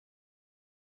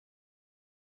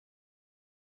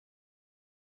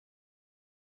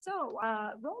So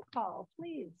roll call,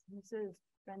 please, Mrs.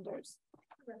 Benders.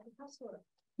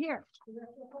 Here.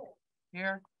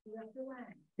 Here.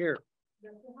 Here.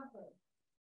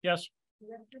 Yes.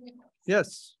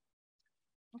 Yes.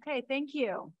 Okay, thank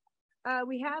you.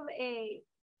 We have a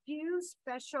few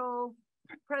special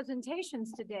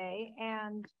presentations today,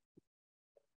 and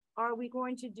are we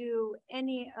going to do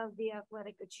any of the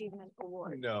athletic achievement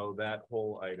awards? No, that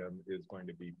whole item is going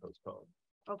to be postponed.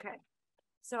 Okay,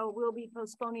 so we'll be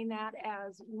postponing that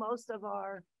as most of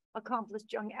our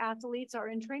accomplished young athletes are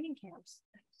in training camps.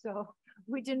 So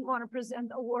we didn't want to present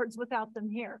the awards without them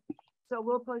here. So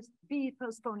we'll be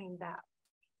postponing that.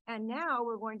 And now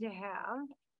we're going to have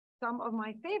some of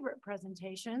my favorite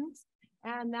presentations,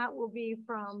 and that will be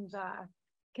from the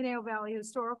Conejo Valley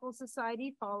Historical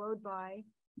Society, followed by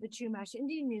the Chumash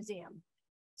Indian Museum.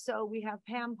 So we have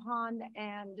Pam Pond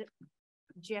and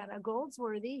Jana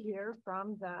Goldsworthy here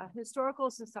from the Historical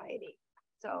Society.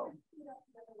 So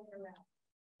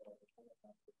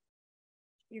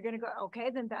you're gonna go, okay,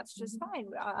 then that's just fine.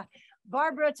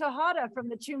 Barbara Tejada from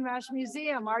the Chumash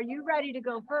Museum, are you ready to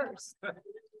go first?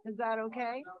 Is that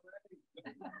okay?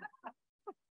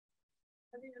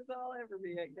 I think it's all ever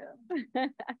be, I guess.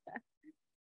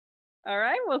 All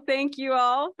right, well, thank you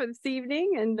all for this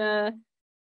evening, and it's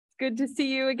good to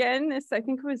see you again. I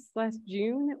think it was last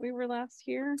June that we were last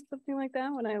here, something like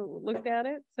that, when I looked at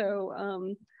it. So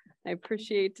I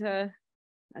appreciate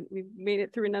we've made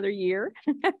it through another year.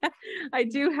 I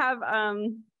do have a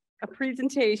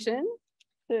presentation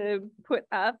to put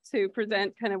up to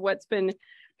present kind of what's been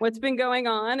going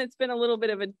on. It's been a little bit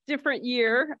of a different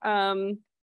year.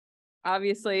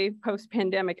 Obviously,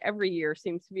 post-pandemic, every year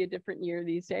seems to be a different year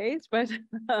these days, but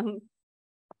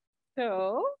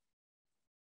so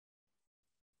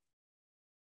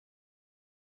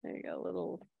there you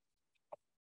go,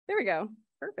 there we go,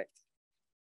 perfect.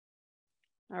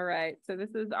 All right, so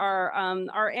this is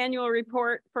our annual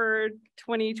report for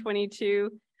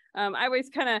 2022. I always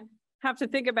kind of have to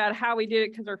think about how we did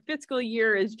it because our fiscal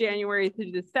year is January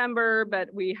through December,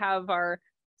 but we have our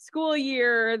school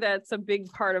year that's a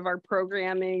big part of our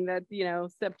programming, that, you know,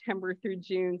 September through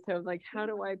June. So like, how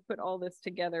do I put all this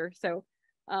together? So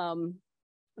I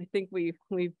think we've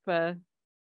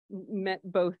met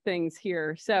both things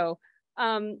here. So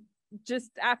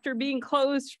just after being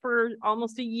closed for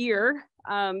almost a year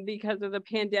because of the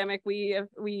pandemic,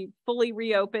 we fully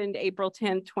reopened April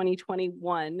 10th,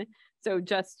 2021. So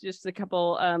just a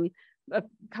couple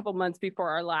months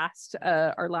before our last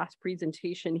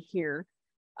presentation here.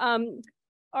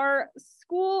 Our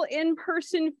school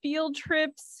in-person field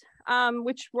trips,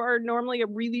 which were normally a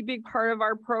really big part of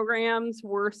our programs,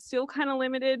 were still kind of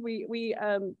limited. We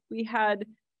had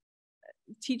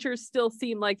teachers still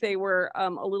seemed like they were a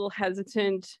little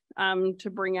hesitant to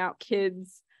bring out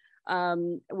kids.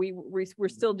 We're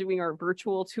still doing our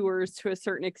virtual tours to a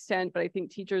certain extent, but I think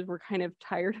teachers were kind of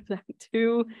tired of that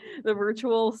too, the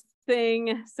virtual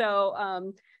thing.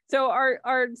 So so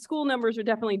our school numbers are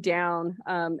definitely down,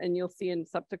 and you'll see in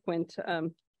subsequent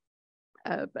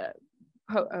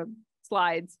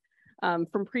slides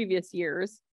from previous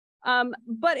years.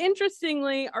 But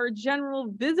interestingly, our general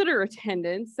visitor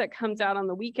attendance that comes out on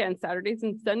the weekends, Saturdays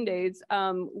and Sundays,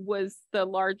 was the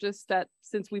largest that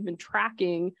since we've been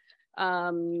tracking.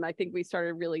 I think we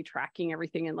started really tracking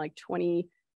everything in like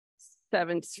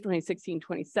 2016,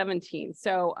 2017.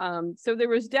 So so there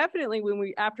was definitely,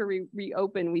 after we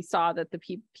reopened, we saw that the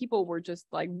people were just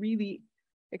like really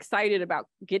excited about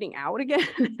getting out again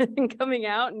and coming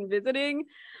out and visiting.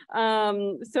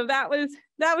 So that was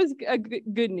a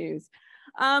good news.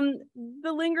 The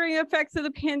lingering effects of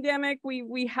the pandemic,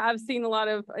 we have seen a lot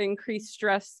of increased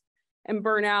stress and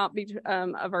burnout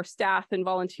of our staff and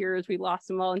volunteers. We lost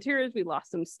some volunteers, we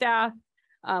lost some staff,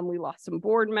 we lost some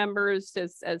board members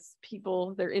as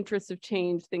people, their interests have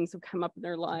changed, things have come up in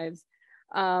their lives.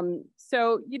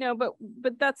 So, you know, but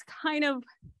that's kind of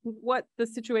what the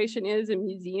situation is in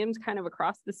museums kind of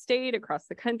across the state, across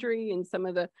the country, and some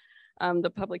of the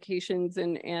publications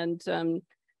and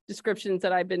descriptions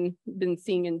that I've been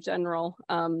seeing in general.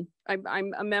 I'm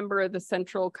a member of the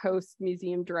Central Coast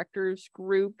Museum Directors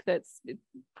Group that's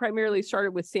primarily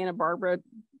started with Santa Barbara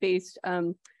based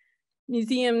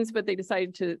museums, but they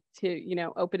decided to you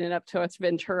know, open it up to us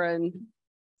Ventura, and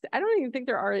I don't even think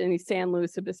there are any San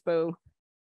Luis Obispo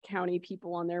County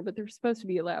people on there, but they're supposed to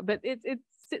be allowed. But it's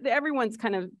everyone's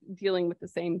kind of dealing with the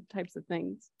same types of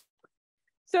things.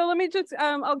 So let me just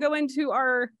I'll go into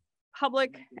our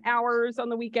public hours on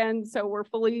the weekend. So we're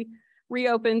fully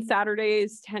reopened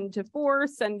Saturdays 10 to 4,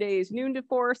 Sundays noon to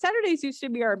 4. Saturdays used to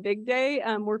be our big day.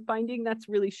 We're finding that's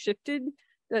really shifted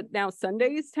that now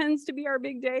Sundays tends to be our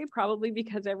big day, probably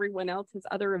because everyone else has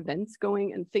other events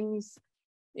going and things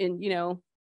in, you know,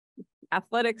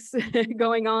 athletics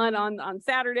going on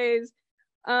Saturdays.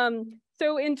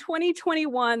 So in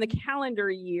 2021, the calendar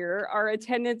year, our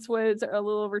attendance was a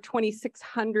little over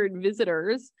 2,600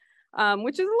 visitors,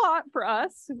 which is a lot for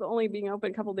us, only being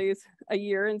open a couple days a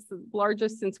year, and it's the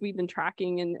largest since we've been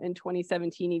tracking in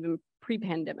 2017, even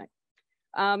pre-pandemic.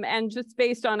 And just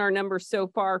based on our numbers so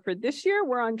far for this year,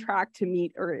 we're on track to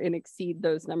meet or exceed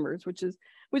those numbers, which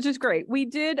is great. We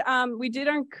did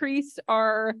increase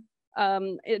our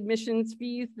admissions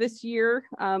fees this year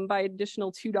by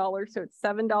additional $2, so it's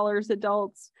 $7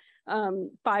 adults,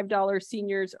 $5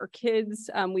 seniors or kids.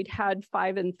 We'd had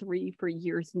 5 and 3 for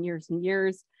years and years and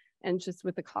years, and just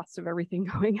with the cost of everything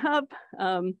going up,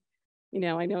 you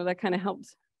know, I know that kind of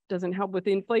doesn't help with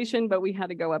the inflation, but we had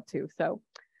to go up too.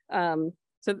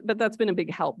 But that's been a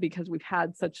big help because we've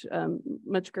had such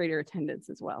much greater attendance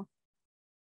as well.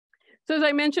 So as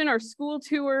I mentioned, our school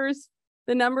tours,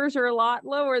 the numbers are a lot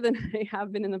lower than they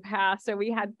have been in the past. So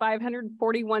we had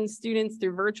 541 students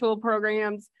through virtual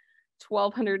programs,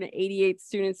 1,288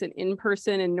 students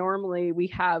in-person, and normally we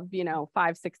have, you know,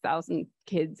 5,000–6,000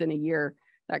 kids in a year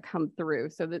that come through.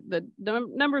 So the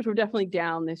numbers were definitely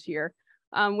down this year.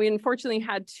 We unfortunately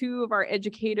had 2 of our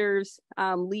educators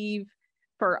leave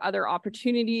for other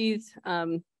opportunities,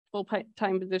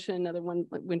 full-time position, another one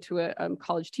went to a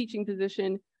college teaching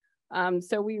position.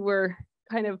 So we were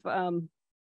kind of,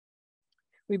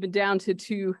 we've been down to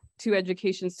two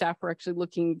education staff. We're actually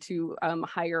looking to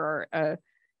hire our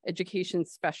education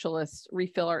specialist,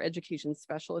 refill our education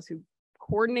specialist who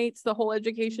coordinates the whole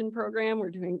education program. We're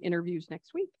doing interviews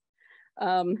next week.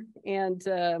 And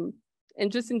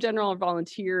just in general, our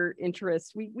volunteer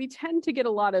interest, we tend to get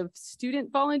a lot of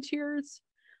student volunteers.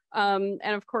 And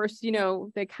of course, you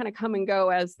know, they kind of come and go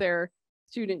as their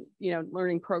student, you know,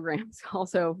 learning programs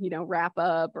also, you know, wrap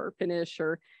up or finish,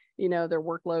 or, you know, their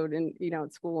workload and, you know,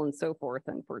 at school and so forth,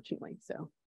 unfortunately. So,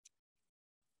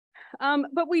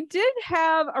 but we did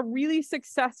have a really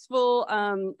successful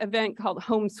event called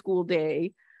Homeschool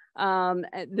Day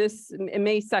this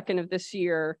May 2nd of this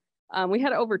year. We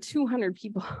had over 200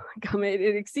 people come in.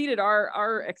 It exceeded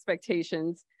our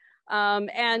expectations.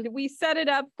 And we set it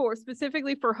up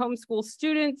specifically for homeschool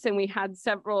students, and we had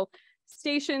several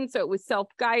stations, so it was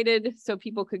self-guided, so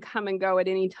people could come and go at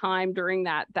any time during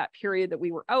that period that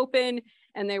we were open,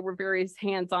 and they were various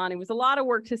hands-on. It was a lot of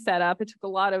work to set up. It took a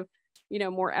lot of, you know,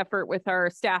 more effort with our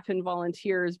staff and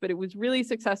volunteers, but it was really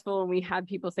successful, and we had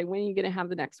people say, when are you going to have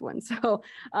the next one? So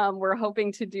we're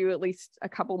hoping to do at least a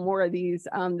couple more of these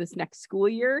this next school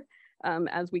year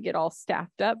as we get all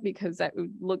staffed up, because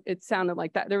it sounded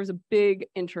like that there was a big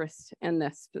interest in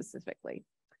this specifically.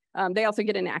 They also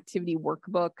get an activity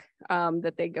workbook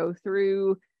that they go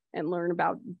through and learn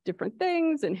about different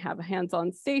things, and have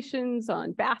hands-on stations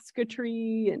on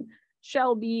basketry and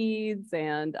shell beads,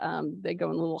 and they go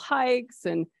on little hikes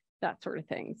and that sort of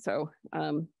thing. So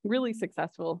really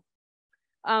successful.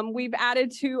 We've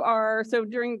added to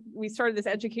we started this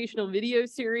educational video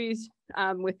series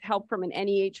with help from an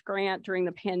NEH grant during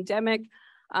the pandemic.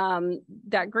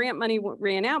 That grant money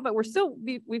ran out, but we've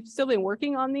still been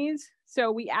working on these.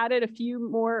 So we added a few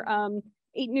more,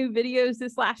 8 new videos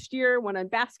this last year, one on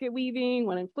basket weaving,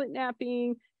 one on flint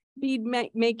napping, bead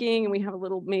making, and we have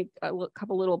a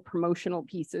couple little promotional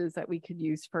pieces that we could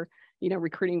use for, you know,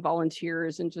 recruiting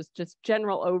volunteers and just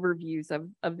general overviews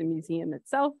of the museum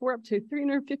itself. We're up to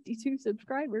 352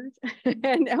 subscribers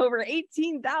and over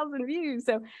 18,000 views.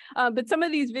 So, but some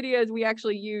of these videos we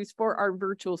actually use for our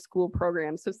virtual school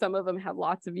program. So some of them have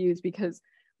lots of views because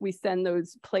we send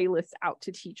those playlists out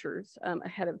to teachers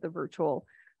ahead of the little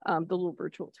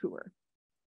virtual tour.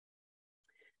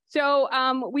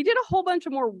 So we did a whole bunch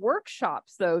of more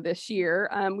workshops though this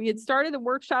year. We had started the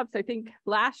workshops, I think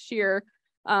last year,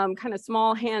 kind of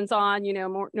small hands-on, you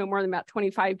know, no more than about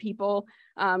 25 people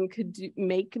could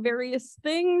make various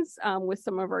things with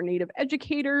some of our native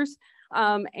educators.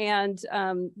 And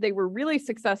they were really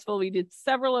successful. We did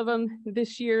several of them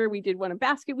this year. We did one on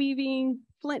basket weaving,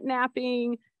 flint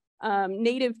napping,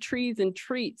 native trees and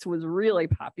treats was really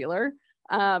popular,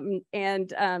 and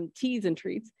teas and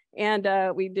treats.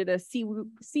 And we did a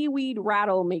seaweed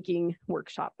rattle making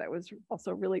workshop that was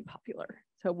also really popular.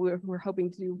 So we're hoping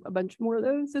to do a bunch more of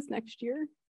those this next year.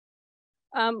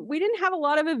 We didn't have a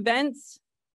lot of events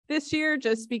this year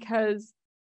just because,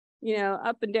 you know,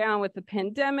 up and down with the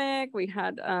pandemic. We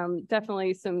had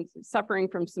definitely some suffering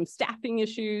from some staffing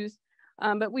issues.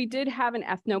 But we did have an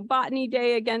ethnobotany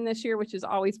day again this year, which is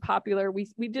always popular. We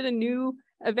did a new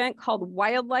event called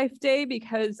Wildlife Day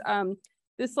because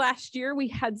This last year, we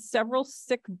had several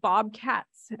sick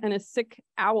bobcats and a sick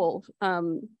owl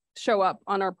show up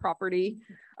on our property.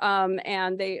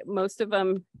 And most of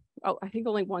them, I think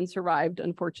only one survived.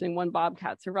 Unfortunately, one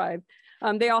bobcat survived.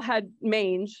 They all had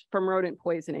mange from rodent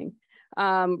poisoning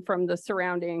from the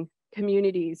surrounding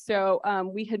communities. So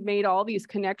we had made all these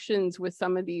connections with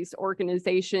some of these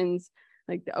organizations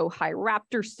like the Ojai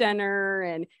Raptor Center,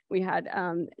 and we had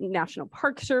National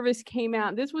Park Service came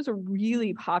out. This was a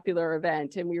really popular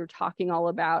event, and we were talking all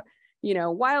about, you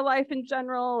know, wildlife in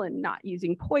general and not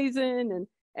using poison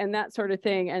and that sort of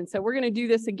thing. And so we're going to do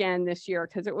this again this year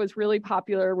because it was really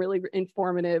popular, really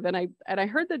informative. And I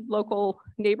heard the local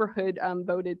neighborhood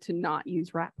voted to not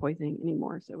use rat poisoning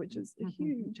anymore, so which is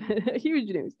huge, huge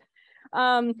news.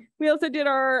 We also did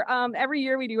our, every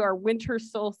year we do our winter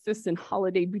solstice and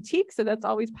holiday boutique. So that's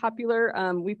always popular.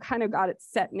 We've kind of got it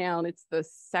set now, and it's the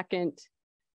second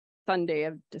Sunday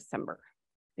of December,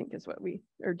 I think is what we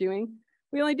are doing.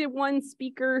 We only did one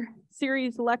speaker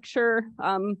series lecture,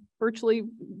 virtually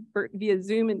via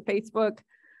Zoom and Facebook.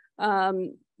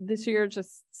 This year,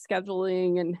 just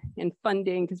scheduling and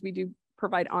funding, because we do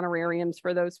provide honorariums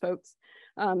for those folks.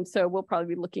 So we'll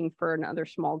probably be looking for another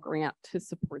small grant to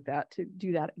support that, to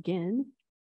do that again.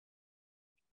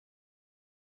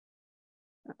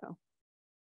 Uh-oh.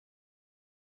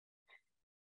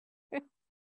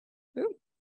 Ooh.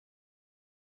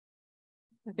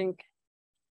 I think,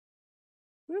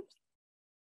 oops.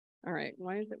 All right,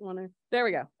 why does it want to, there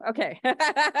we go, okay.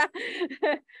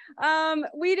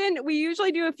 We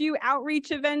usually do a few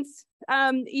outreach events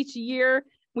each year.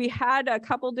 We had a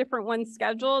couple different ones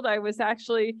scheduled. I was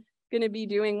actually going to be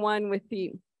doing one with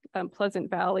the Pleasant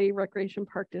Valley Recreation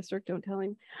Park District. Don't tell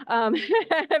him.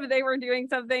 They were doing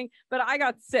something, but I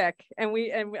got sick, and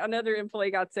another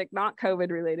employee got sick, not COVID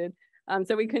related.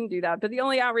 So we couldn't do that. But the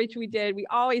only outreach we did, we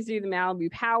always do the Malibu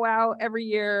powwow every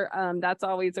year. That's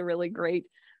always a really great.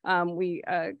 We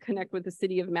connect with the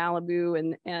city of Malibu,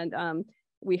 and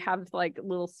we have like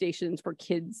little stations for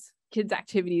kids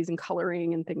activities and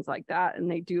coloring and things like that.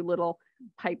 And they do little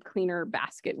pipe cleaner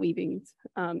basket weavings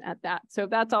at that. So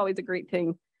that's always a great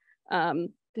thing. And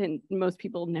most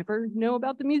people never know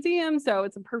about the museum. So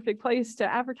it's a perfect place to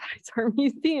advertise our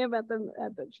museum at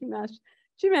the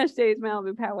Chumash Days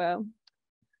Malibu powwow.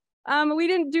 We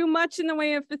didn't do much in the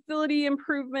way of facility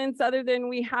improvements other than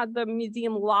we had the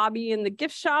museum lobby and the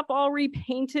gift shop all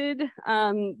repainted.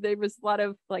 There was a lot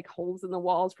of like holes in the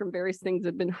walls from various things that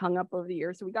have been hung up over the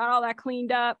years. So we got all that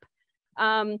cleaned up.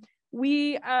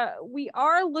 We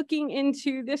are looking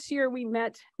into, this year we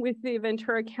met with the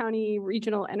Ventura County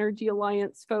Regional Energy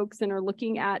Alliance folks and are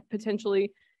looking at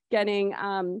potentially getting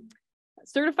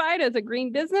certified as a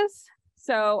green business.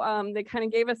 So they kind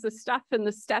of gave us the stuff and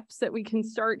the steps that we can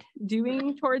start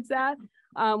doing towards that.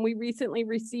 We recently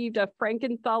received a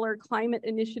Frankenthaler Climate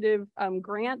Initiative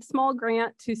grant, small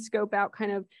grant, to scope out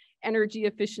kind of energy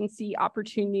efficiency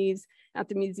opportunities at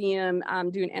the museum,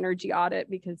 do an energy audit,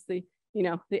 because the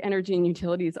energy and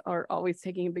utilities are always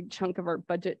taking a big chunk of our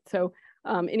budget. So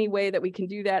any way that we can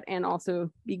do that and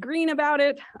also be green about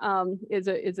it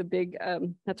is a big,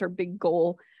 that's our big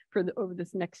goal for over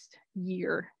this next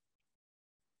year.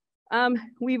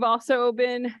 We've also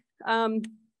been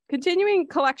continuing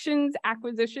collections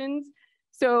acquisitions.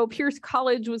 So Pierce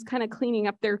College was kind of cleaning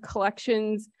up their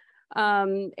collections,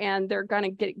 and they're kind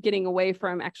of getting away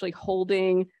from actually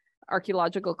holding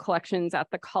archaeological collections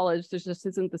at the college. There just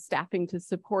isn't the staffing to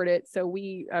support it. So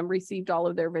we received all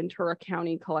of their Ventura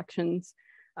County collections,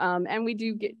 and we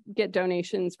do get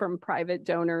donations from private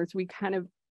donors. We kind of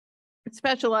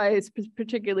specialize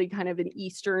particularly kind of in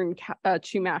Eastern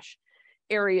Chumash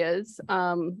areas,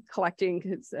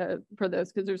 collecting for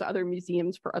those, because there's other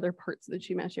museums for other parts of the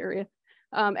Chumash area.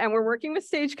 And we're working with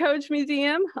Stagecoach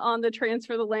Museum on the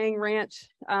transfer of the Lang Ranch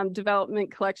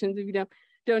development collections. If you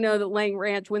don't know, the Lang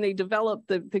Ranch, when they developed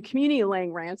the community of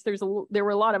Lang Ranch, there were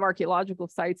a lot of archaeological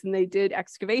sites, and they did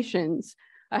excavations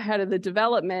ahead of the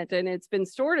development, and it's been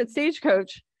stored at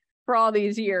Stagecoach for all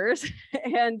these years.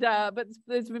 And but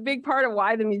it's a big part of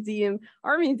why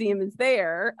our museum is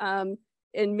there,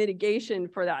 in mitigation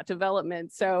for that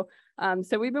development. So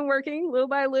so we've been working little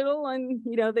by little, and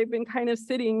they've been kind of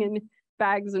sitting in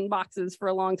bags and boxes for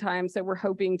a long time. So we're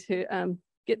hoping to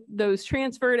get those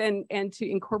transferred and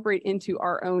to incorporate into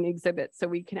our own exhibit, so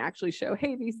we can actually show,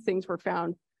 hey, these things were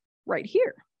found right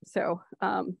here. So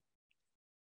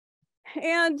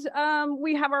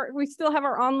we still have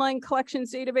our online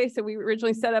collections database that we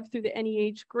originally set up through the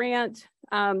NEH grant.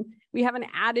 We haven't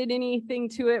added anything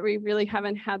to it. We really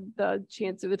haven't had the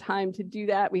chance or the time to do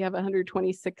that. We have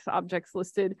 126 objects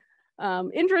listed.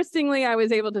 Interestingly, I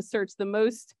was able to search the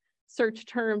most search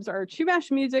terms are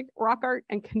Chumash music, rock art,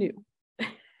 and canoe.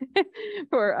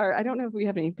 For our, I don't know if we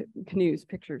have any canoes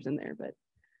pictures in there, but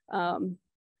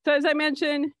so as I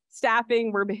mentioned,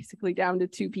 staffing, we're basically down to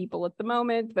 2 people at the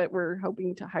moment, but we're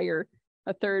hoping to hire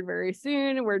a 3rd very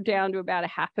soon. We're down to about a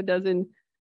half a dozen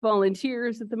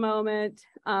volunteers at the moment.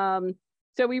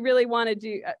 So we really want to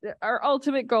do, our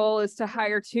ultimate goal is to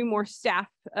hire 2 more staff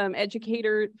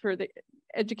educators for the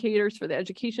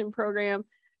education program,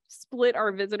 split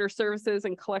our visitor services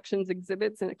and collections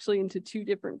exhibits and actually into 2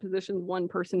 different positions. One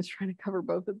person is trying to cover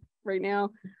both of right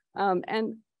now.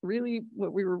 And really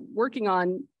what we were working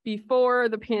on before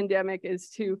the pandemic is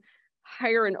to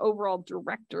hire an overall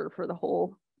director for the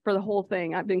whole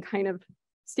thing. I've been kind of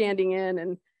standing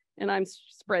in and I'm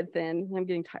spread thin. I'm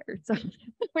getting tired. So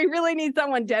we really need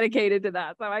someone dedicated to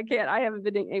that. So I haven't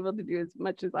been able to do as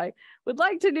much as I would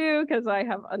like to do because I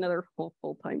have another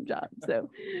full-time job. So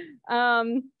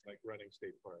like running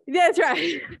state park. That's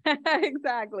right.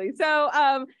 Exactly.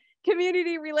 So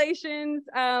community relations,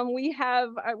 we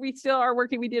still are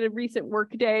working. We did a recent work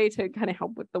day to kind of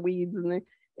help with the weeds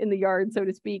in the yard, so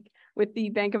to speak, with the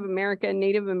Bank of America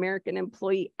Native American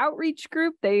Employee Outreach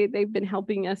Group. They've been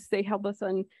helping us. They help us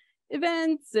on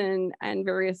events and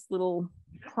various little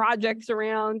projects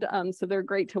around. So they're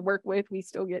great to work with. We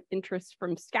still get interest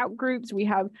from scout groups. We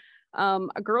have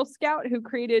a Girl Scout who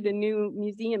created a new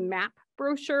museum map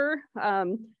brochure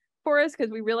for us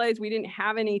because we realized we didn't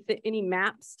have any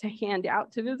maps to hand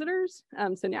out to visitors.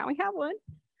 So now we have one.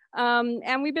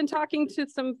 And we've been talking to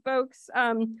some folks,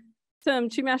 some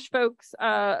Chumash folks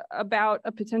about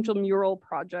a potential mural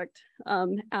project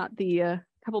at the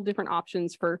couple different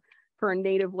options for a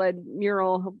Native-led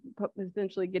mural,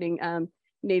 essentially getting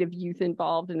Native youth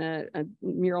involved in a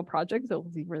mural project. So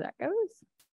we'll see where that goes.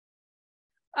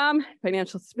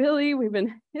 Financial stability,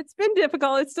 it's been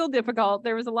difficult. It's still difficult.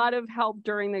 There was a lot of help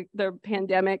during the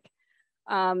pandemic.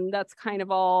 That's kind of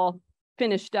all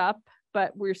finished up,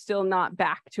 but we're still not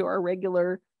back to our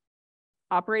regular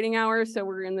operating hours. So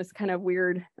we're in this kind of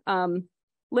weird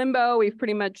limbo. We've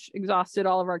pretty much exhausted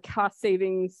all of our cost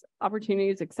savings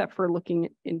opportunities, except for looking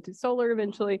into solar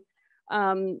eventually.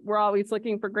 We're always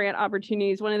looking for grant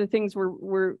opportunities. One of the things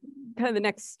we're kind of the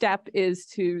next step is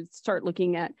to start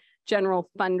looking at general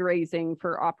fundraising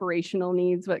for operational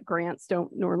needs, but grants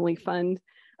don't normally fund.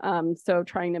 So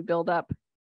trying to build up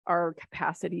our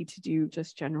capacity to do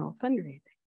just general fundraising.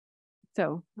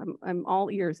 So I'm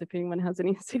all ears if anyone has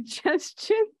any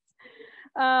suggestions.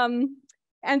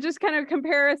 And just kind of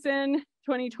comparison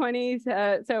 2020.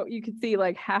 So you can see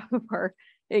like half of our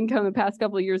income the past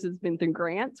couple of years has been through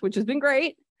grants, which has been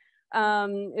great.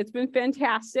 It's been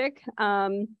fantastic.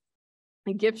 The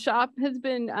gift shop has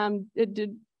been, it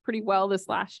did pretty well this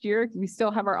last year. We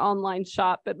still have our online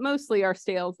shop, but mostly our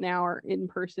sales now are in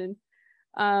person.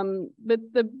 But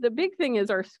the big thing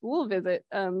is our school visit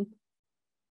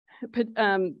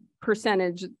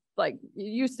percentage. Like it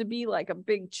used to be like a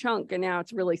big chunk and now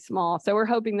it's really small. So we're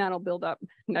hoping that'll build up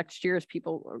next year as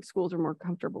schools are more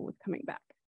comfortable with coming back.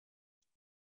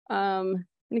 And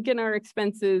again, our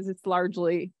expenses, it's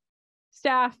largely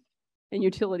staff and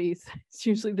utilities. It's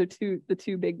usually the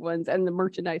two big ones, and the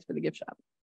merchandise for the gift shop.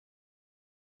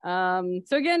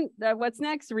 So again, what's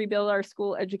next? Rebuild our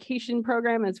school education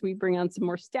program as we bring on some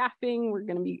more staffing. We're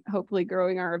going to be hopefully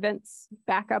growing our events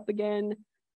back up again.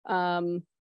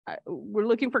 We're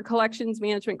looking for collections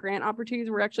management grant opportunities.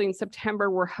 We're actually in September,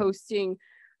 we're hosting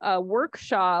a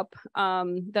workshop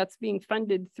that's being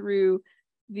funded through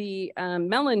the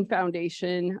Mellon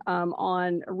Foundation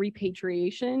on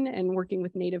repatriation and working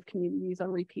with Native communities on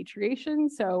repatriation.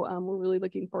 So we're really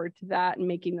looking forward to that and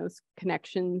making those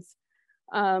connections.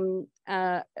 Again,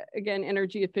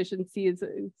 energy efficiency is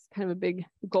kind of a big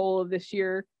goal of this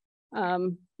year.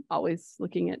 Always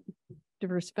looking at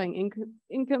diversifying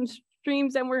income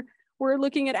streams, and we're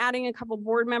looking at adding a couple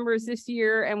board members this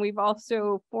year, and we've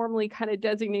also formally kind of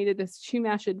designated this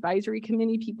Chumash advisory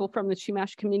committee, people from the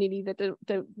Chumash community that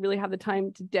don't really have the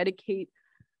time to dedicate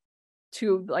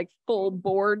to like full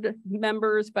board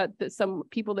members, but some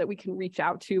people that we can reach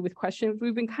out to with questions.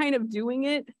 We've been kind of doing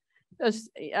it as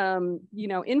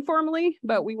informally,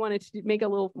 but we wanted to make a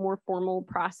little more formal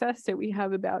process. So we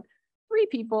have about 3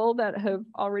 people that have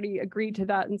already agreed to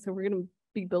that. And so we're going to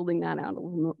be building that out a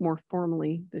little more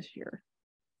formally this year.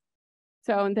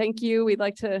 So, and thank you. We'd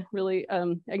like to really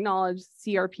acknowledge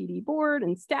CRPD board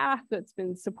and staff that's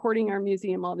been supporting our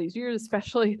museum all these years,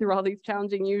 especially through all these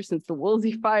challenging years since the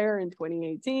Woolsey fire in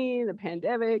 2018, the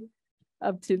pandemic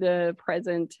up to the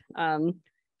present.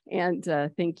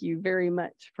 Thank you very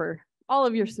much for all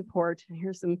of your support. And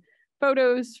here's some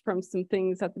photos from some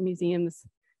things at the museum this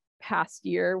past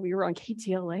year. We were on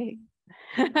KTLA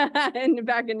and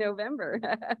back in November.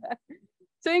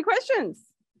 So any questions?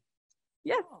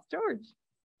 Yes, George.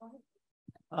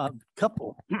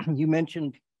 Couple, you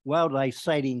mentioned wildlife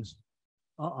sightings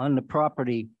on the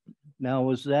property. Now,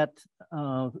 was that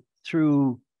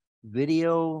through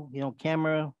video,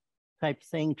 camera type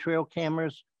thing, trail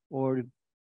cameras, or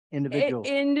individuals?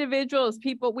 Individuals,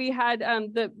 people. We had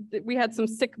we had some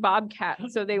sick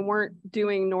bobcats, so they weren't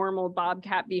doing normal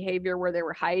bobcat behavior where they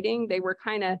were hiding. They were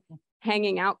kind of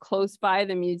hanging out close by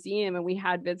the museum, and we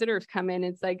had visitors come in.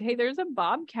 It's like, hey, there's a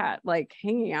bobcat like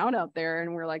hanging out there,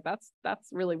 and we're like, that's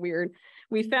really weird.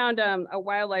 We found a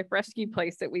wildlife rescue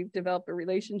place that we've developed a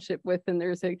relationship with, and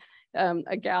there's a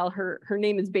gal, her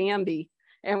name is Bambi.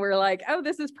 And we're like, oh,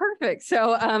 this is perfect.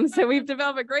 So so we've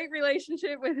developed a great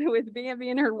relationship with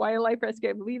Bambi and her wildlife rescue.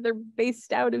 I believe they're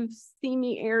based out of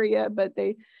Simi area, but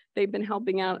they've been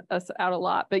helping us out a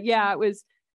lot. But yeah, it was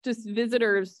just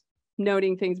visitors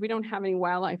noting things. We don't have any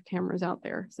wildlife cameras out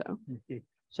there. So okay.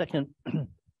 Second,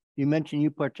 you mentioned you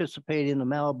participate in the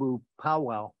Malibu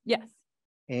powwow. Yes.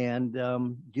 And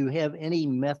do you have any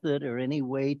method or any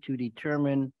way to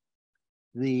determine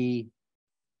the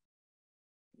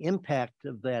impact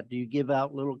of that? Do you give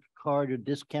out little card or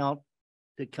discount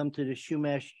to come to the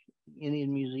Chumash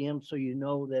Indian Museum, so you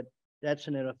know that that's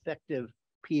an effective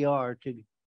PR to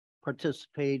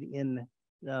participate in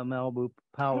the Malibu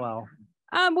powwow?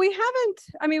 We haven't,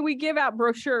 I mean, we give out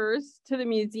brochures to the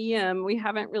museum. We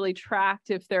haven't really tracked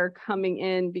if they're coming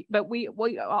in, but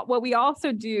what we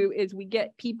also do is we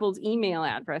get people's email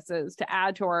addresses to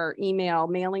add to our email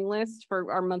mailing list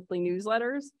for our monthly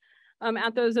newsletters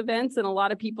at those events. And a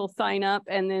lot of people sign up,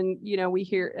 and then, we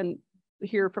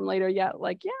hear from later,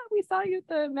 like, yeah, we saw you at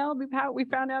the Malibu powwow. We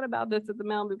found out about this at the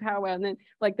Malibu powwow. And then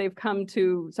like they've come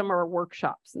to some of our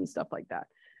workshops and stuff like that.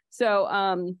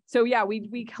 So, so yeah,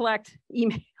 we collect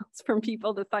emails from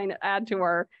people to add to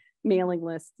our mailing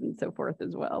lists and so forth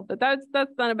as well. But that's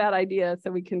not a bad idea.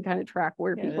 So we can kind of track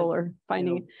where people are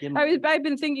finding it. I've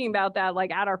been thinking about that,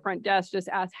 like at our front desk, just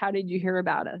ask, how did you hear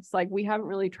about us? Like, we haven't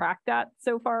really tracked that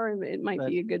so far. And it might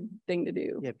be a good thing to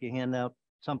do. If you hand out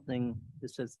something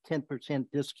that says 10%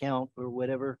 discount or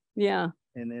whatever. Yeah.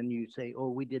 And then you say,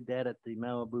 oh, we did that at the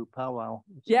Malibu powwow.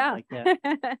 Yeah. Like that.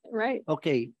 Right.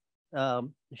 Okay. The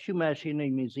Chumash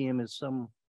Indian Museum, as some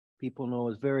people know,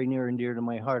 is very near and dear to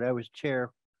my heart. I was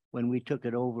chair when we took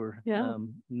it over a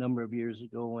number of years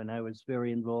ago, and I was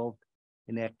very involved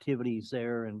in activities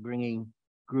there and bringing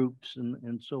groups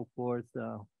and so forth.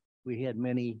 We had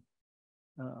many,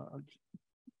 I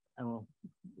don't know,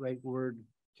 right word,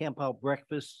 camp out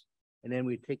breakfasts, and then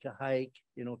we'd take a hike,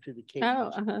 to the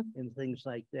caves and things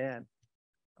like that.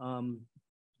 Do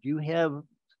you have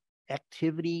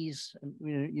activities?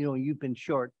 You've been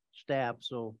short staffed,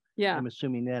 so yeah, I'm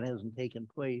assuming that hasn't taken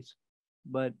place,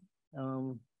 but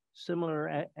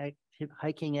similar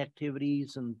hiking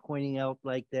activities and pointing out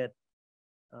like that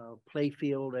play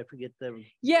field, I forget the.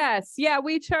 Yes, yeah,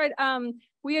 we tried.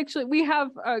 We have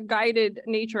guided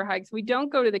nature hikes. We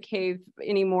don't go to the cave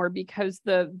anymore because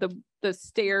the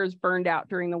stairs burned out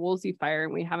during the Woolsey fire,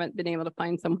 and we haven't been able to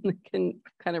find someone that can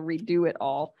kind of redo it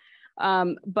all.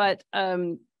 But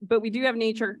we do have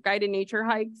guided nature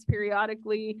hikes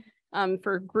periodically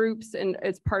for groups, and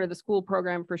it's part of the school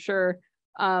program for sure.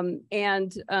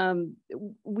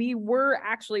 We were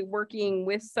actually working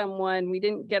with someone. We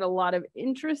didn't get a lot of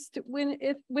interest with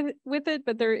it,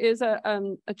 but there is a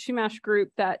Chumash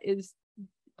group that is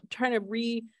trying to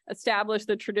re-establish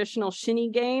the traditional shinny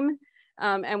game.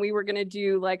 And we were going to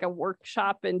do like a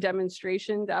workshop and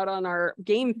demonstrations out on our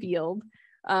game field.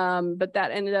 But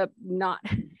that ended up not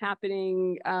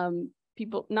happening. I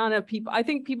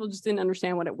think people just didn't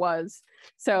understand what it was.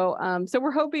 So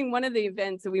we're hoping one of the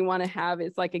events that we want to have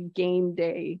is like a game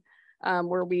day,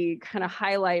 where we kind of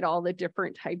highlight all the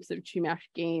different types of Chumash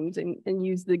games and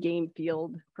use the game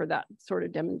field for that sort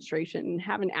of demonstration and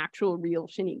have an actual real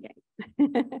shinny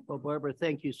game. Well, Barbara,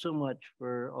 thank you so much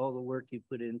for all the work you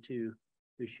put into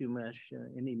the Chumash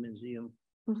Indian Museum.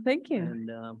 Well, thank you. And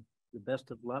the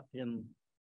best of luck in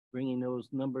bringing those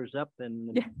numbers up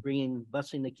and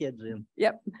busing the kids in.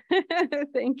 Yep.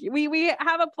 Thank you. We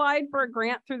have applied for a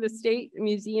grant through the state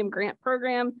museum grant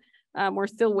program. We're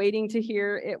still waiting to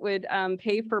hear. It would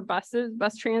pay for bus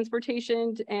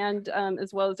transportation, and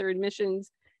as well as their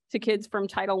admissions to kids from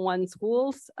Title I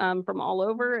schools from all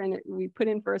over. And we put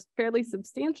in for a fairly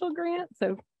substantial grant.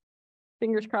 So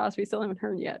fingers crossed. We still haven't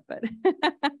heard yet, but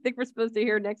I think we're supposed to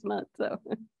hear next month. So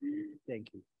thank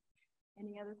you.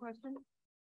 Any other questions?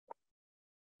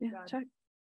 Yeah, check.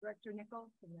 Director Nichols,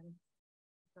 and then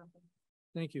something.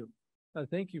 Thank you.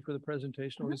 Thank you for the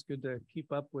presentation. Always good to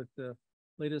keep up with the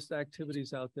latest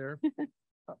activities out there.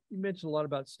 You mentioned a lot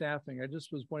about staffing. I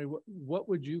just was wondering, what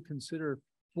would you consider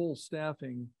full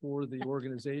staffing for the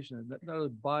organization? Not only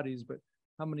bodies, but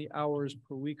how many hours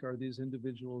per week are these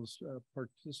individuals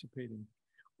participating?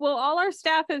 Well, all our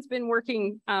staff has been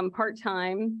working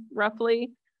part-time,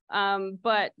 roughly.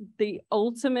 But the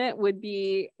ultimate would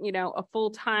be, a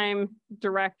full-time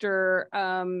director,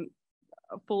 a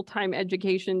full-time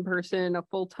education person, a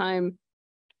full-time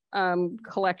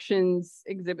collections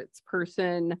exhibits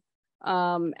person,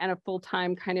 and a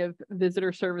full-time kind of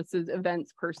visitor services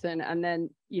events person, and then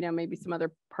maybe some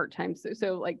other part-time.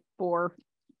 So like 4,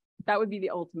 that would be the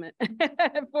ultimate.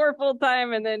 4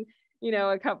 full-time, and then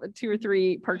a couple, 2 or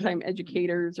 3 part-time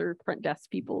educators or front desk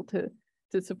people to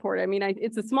support. I mean,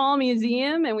 it's a small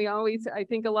museum, and I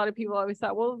think a lot of people always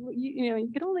thought, well, you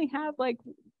could only have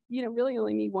really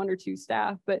only need 1 or 2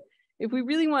 staff. But if we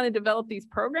really want to develop these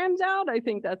programs out, I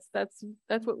think that's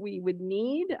what we would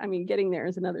need. I mean, getting there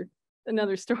is another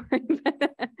story.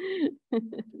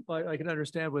 Well, I can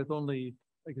understand with only,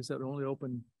 like I said, only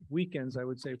open weekends, I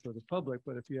would say, for the public.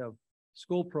 But if you have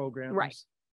school programs right,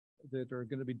 that are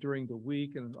going to be during the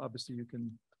week, and obviously you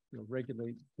can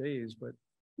regulate days, but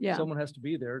yeah, someone has to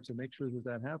be there to make sure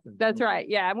that happens. That's right.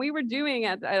 Yeah. And we were doing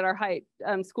at our height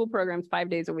school programs 5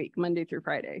 days a week, Monday through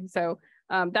Friday. So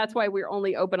that's why we're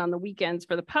only open on the weekends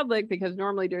for the public, because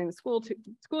normally during the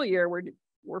school year,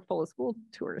 we're full of school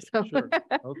tours. So. Sure.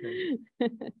 Okay.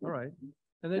 All right.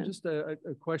 And then just a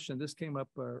question. This came up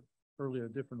earlier, a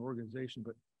different organization,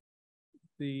 but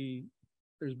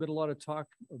there's been a lot of talk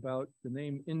about the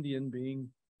name Indian being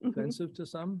offensive to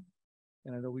some.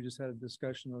 And I know we just had a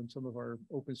discussion on some of our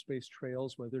open space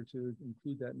trails, whether to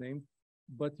include that name,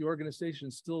 but the organization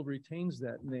still retains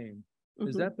that name.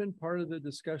 Has that been part of the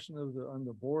discussion on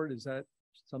the board? Is that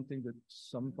something that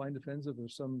some find offensive or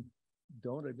some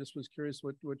don't? I just was curious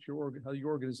how your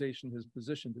organization has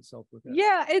positioned itself with that.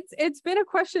 Yeah, it's been a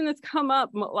question that's come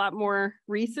up a lot more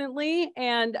recently.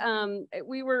 And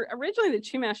we were originally the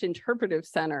Chumash Interpretive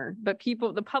Center, but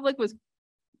the public was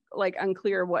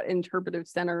unclear what interpretive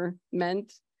center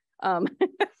meant.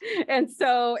 And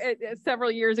so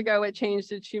several years ago, it changed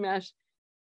to Chumash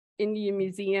Indian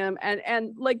Museum.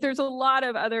 And there's a lot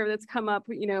of other that's come up,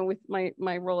 with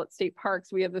my role at state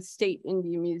parks. We have the State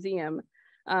Indian Museum.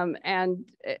 And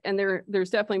there's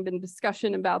definitely been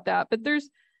discussion about that, but there's,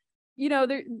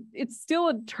 it's still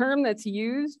a term that's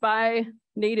used by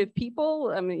Native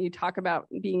people. I mean, you talk about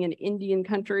being an Indian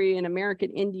country, and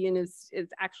American Indian is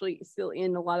actually still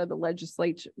in a lot of the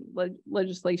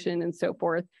legislation and so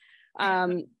forth.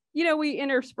 We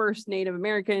intersperse Native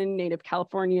American, Native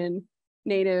Californian,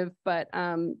 Native, but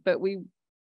we,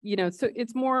 so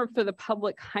it's more for the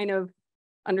public kind of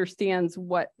understands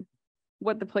what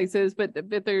the place is, but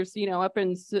there's, up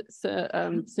in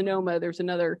Sonoma, there's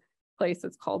another place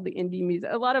that's called the Indian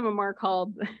Museum. A lot of them are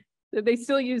called, they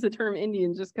still use the term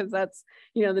Indian just because that's,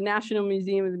 the National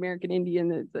Museum of the American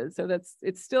Indian. So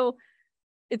it's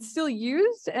still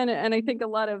used. And I think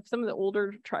some of the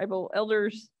older tribal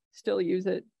elders still use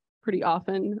it pretty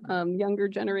often. Younger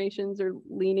generations are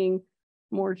leaning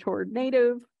more toward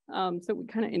Native. So we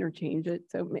kind of interchange it.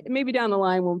 So maybe down the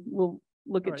line, we'll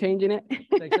look at changing it.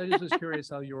 Thanks. I just was curious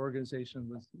how your organization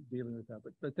was dealing with that,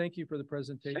 but thank you for the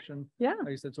presentation. Yeah. I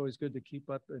guess it's always good to keep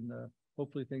up, and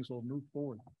hopefully things will move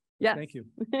forward. Yeah. Thank you.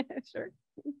 Sure.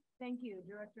 Thank you,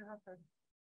 Director Huffer.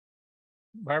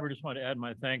 Barbara, just want to add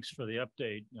my thanks for the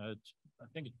update. I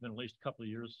think it's been at least a couple of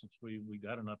years since we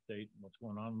got an update on what's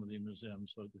going on with the museum,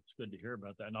 so it's good to hear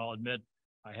about that. And I'll admit,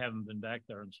 I haven't been back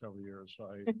there in several years, so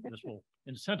this will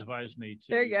incentivize me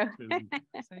there you go. to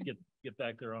get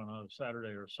back there on a Saturday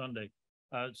or Sunday.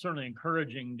 It's certainly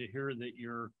encouraging to hear that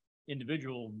your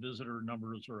individual visitor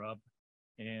numbers are up,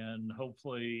 and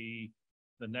hopefully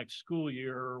the next school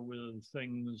year, with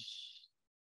things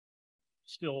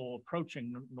still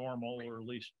approaching normal, or at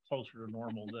least closer to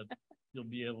normal, that you'll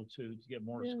be able to get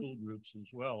more school groups as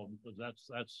well, because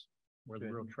that's where the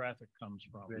real traffic comes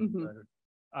from.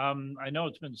 I know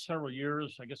it's been several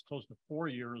years, I guess close to 4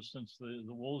 years since the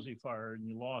Woolsey fire, and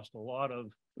you lost a lot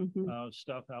of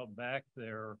stuff out back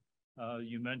there.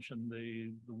 You mentioned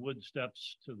the wood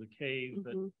steps to the cave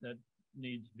that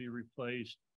needs to be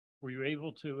replaced. Were you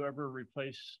able to ever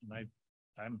replace, and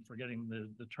I'm forgetting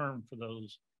the term for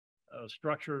those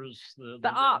structures? The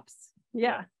ops.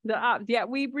 Yeah, the ops. Yeah,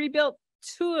 we rebuilt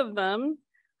 2 of them.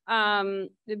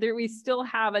 We still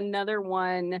have another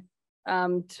one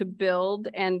to build,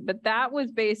 but that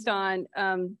was based on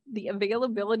the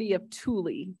availability of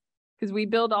Thule, because we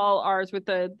build all ours with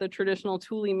the traditional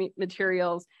Thule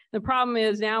materials. The problem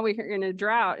is now we're in a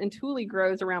drought, and Thule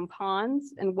grows around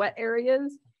ponds and wet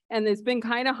areas, and it's been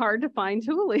kind of hard to find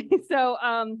Thule. So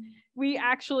we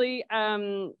actually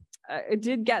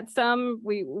did get some.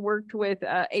 We worked with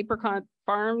Apricot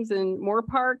Farms in Moore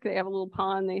Park. They have a little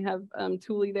pond. They have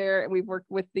Thule there, and we've worked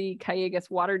with the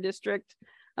Cayugas Water District.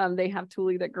 They have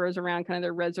Thule that grows around kind of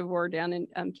their reservoir down in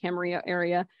Camarillo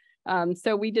area.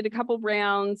 So we did a couple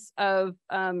rounds of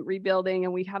rebuilding,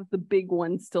 and we have the big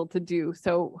one still to do.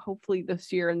 So hopefully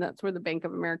this year, and that's where the Bank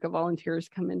of America volunteers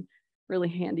come in really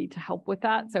handy to help with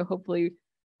that. So hopefully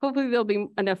there'll be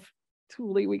enough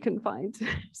Thule we can find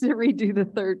to redo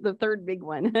the third big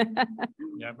one.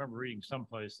 Yeah, I remember reading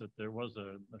someplace that there was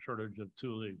a shortage of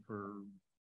Thule for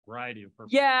variety of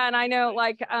purposes. Yeah, and I know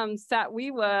like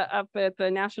Satwewa up at the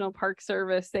National Park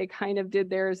Service, they kind of did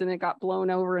theirs and it got blown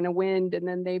over in a wind, and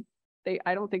then they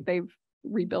I don't think they've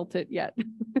rebuilt it yet.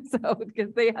 So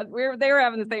because they were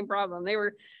having the same problem.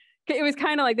 It was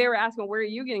kind of like they were asking, where are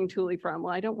you getting Thule from?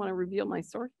 Well, I don't want to reveal my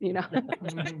source, you know.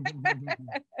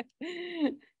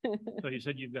 So you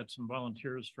said you've got some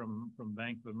volunteers from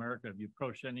Bank of America. Have you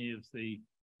approached any of the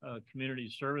community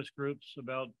service groups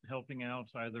about helping out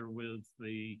either with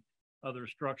the other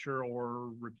structure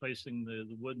or replacing the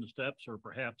wooden steps, or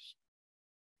perhaps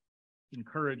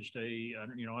encouraged I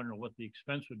don't know what the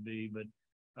expense would be, but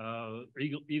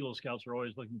Eagle Scouts are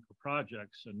always looking for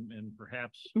projects, and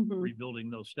perhaps rebuilding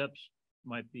those steps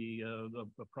might be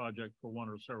a project for one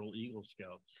or several Eagle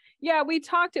Scouts. Yeah, we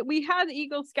had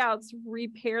Eagle Scouts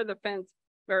repair the fence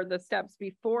or the steps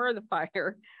before the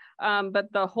fire.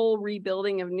 But the whole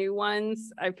rebuilding of new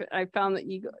ones, I found that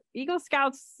Eagle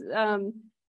Scouts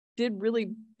did really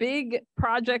big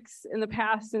projects in the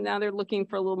past, and now they're looking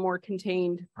for a little more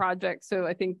contained projects. So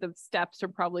I think the steps are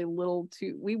probably a little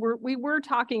too, we were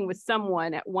talking with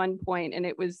someone at one point, and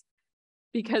it was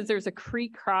because there's a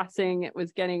creek crossing, it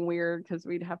was getting weird because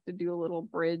we'd have to do a little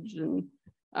bridge. And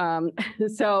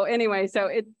so anyway, so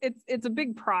it's a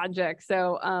big project.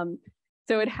 So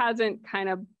it hasn't kind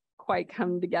of quite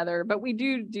come together, but we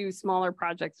do smaller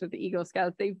projects with the Eagle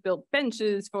Scouts. They've built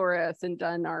benches for us and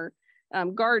done our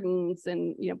gardens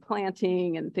and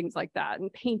planting and things like that,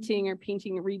 and painting and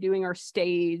redoing our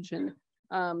stage and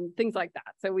things like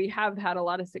that. So we have had a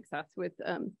lot of success with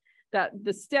that.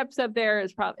 The steps up there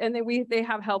is probably, and then they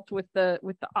have helped with the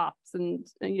ops and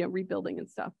rebuilding and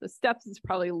stuff. The steps is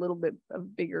probably a little bit of a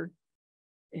bigger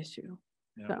issue.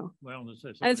 Yeah. So, well,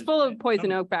 and it's full of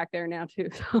poison oak back there now too.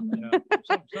 So. Yeah,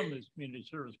 some of these community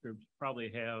service groups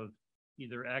probably have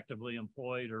either actively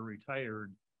employed or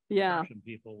retired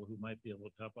people who might be able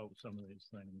to help out with some of these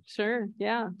things. Sure.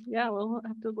 Yeah. We'll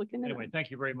have to look into it. Anyway,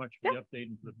 thank you very much for the update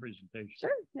and for the presentation. Sure.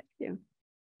 Thank you.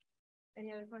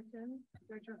 Any other questions,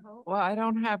 Director Holt? Well, I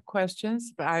don't have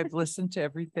questions, but I've listened to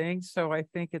everything, so I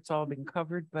think it's all been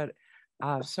covered. But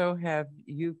so have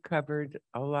you covered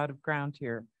a lot of ground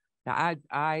here. Now,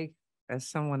 I, as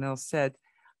someone else said,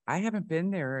 I haven't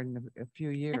been there in a few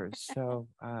years, so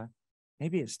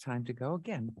maybe it's time to go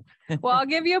again. Well, I'll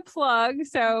give you a plug.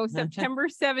 So September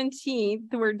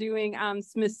 17th, we're doing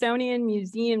Smithsonian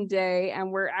Museum Day,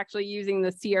 and we're actually using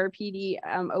the CRPD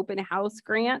open house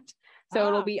grant. So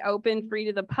it'll be open, free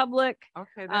to the public.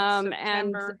 Okay,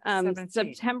 that's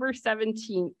September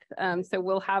 17th. So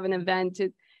we'll have an event.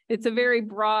 It's a very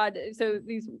broad, so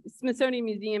these Smithsonian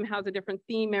Museum has a different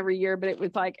theme every year, but it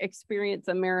was like Experience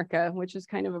America, which is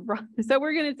kind of a broad, so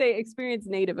we're going to say Experience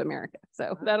Native America.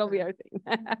 So that'll be our theme.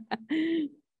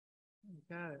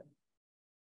 Got it.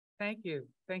 Thank you.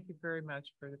 Thank you very much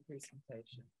for the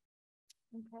presentation.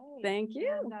 Okay. Thank you.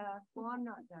 And, well, I'm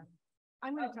not done.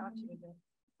 I'm going to talk to you a bit.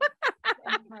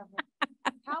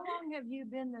 How long have you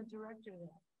been the director there?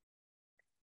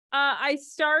 I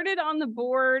started on the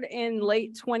board in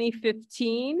late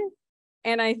 2015,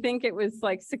 and I think it was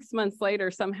like 6 months later,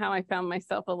 somehow I found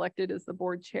myself elected as the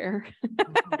board chair.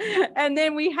 And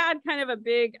then we had kind of a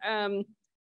big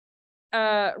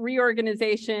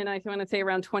reorganization, I want to say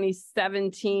around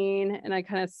 2017, and I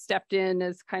kind of stepped in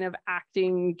as kind of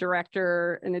acting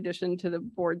director in addition to the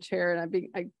board chair. And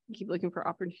I keep looking for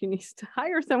opportunities to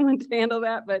hire someone to handle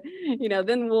that, but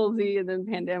then Woolsey and then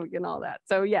pandemic and all that.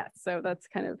 So yes, so that's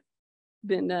kind of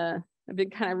been I've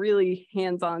been kind of really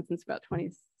hands-on since about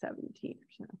 2017 or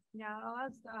so. Yeah,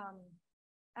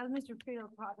 as Mr.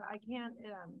 Field talked, I can't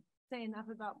say enough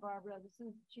about Barbara.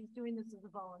 She's doing this as a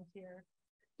volunteer.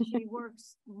 She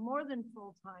works more than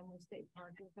full-time with State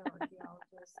Park with her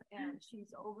archaeologist, and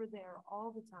she's over there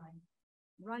all the time,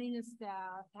 running a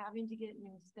staff, having to get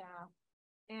new staff.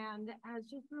 and has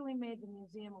just really made the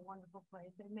museum a wonderful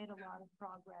place. They've made a lot of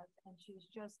progress, and she's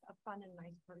just a fun and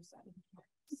nice person.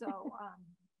 So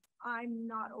I'm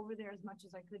not over there as much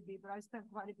as I could be, but I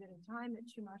spent quite a bit of time at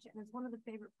Chumash, and it's one of the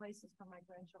favorite places for my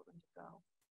grandchildren to go.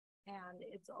 And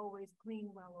it's always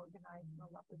clean, well organized, and a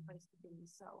lovely place to be.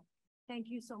 So thank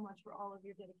you so much for all of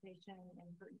your dedication and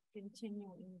for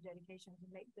continuing your dedication to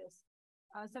make this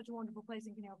such a wonderful place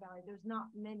in Canal Valley. There's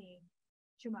not many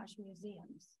Chumash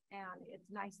museums, and it's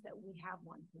nice that we have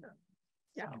one here.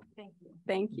 Yeah. So, thank you.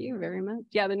 Thank you very much.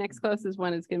 Yeah, the next closest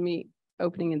one is going to be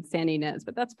opening in San Ynez,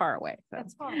 but that's far away. So.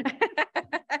 That's fine.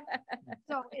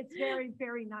 So it's very,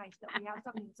 very nice that we have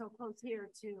something so close here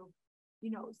to,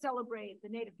 you know, celebrate the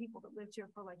Native people that lived here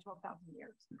for like 12,000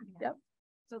 years. Yep.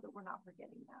 So that we're not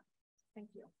forgetting that. Thank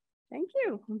you. Thank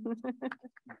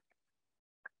you.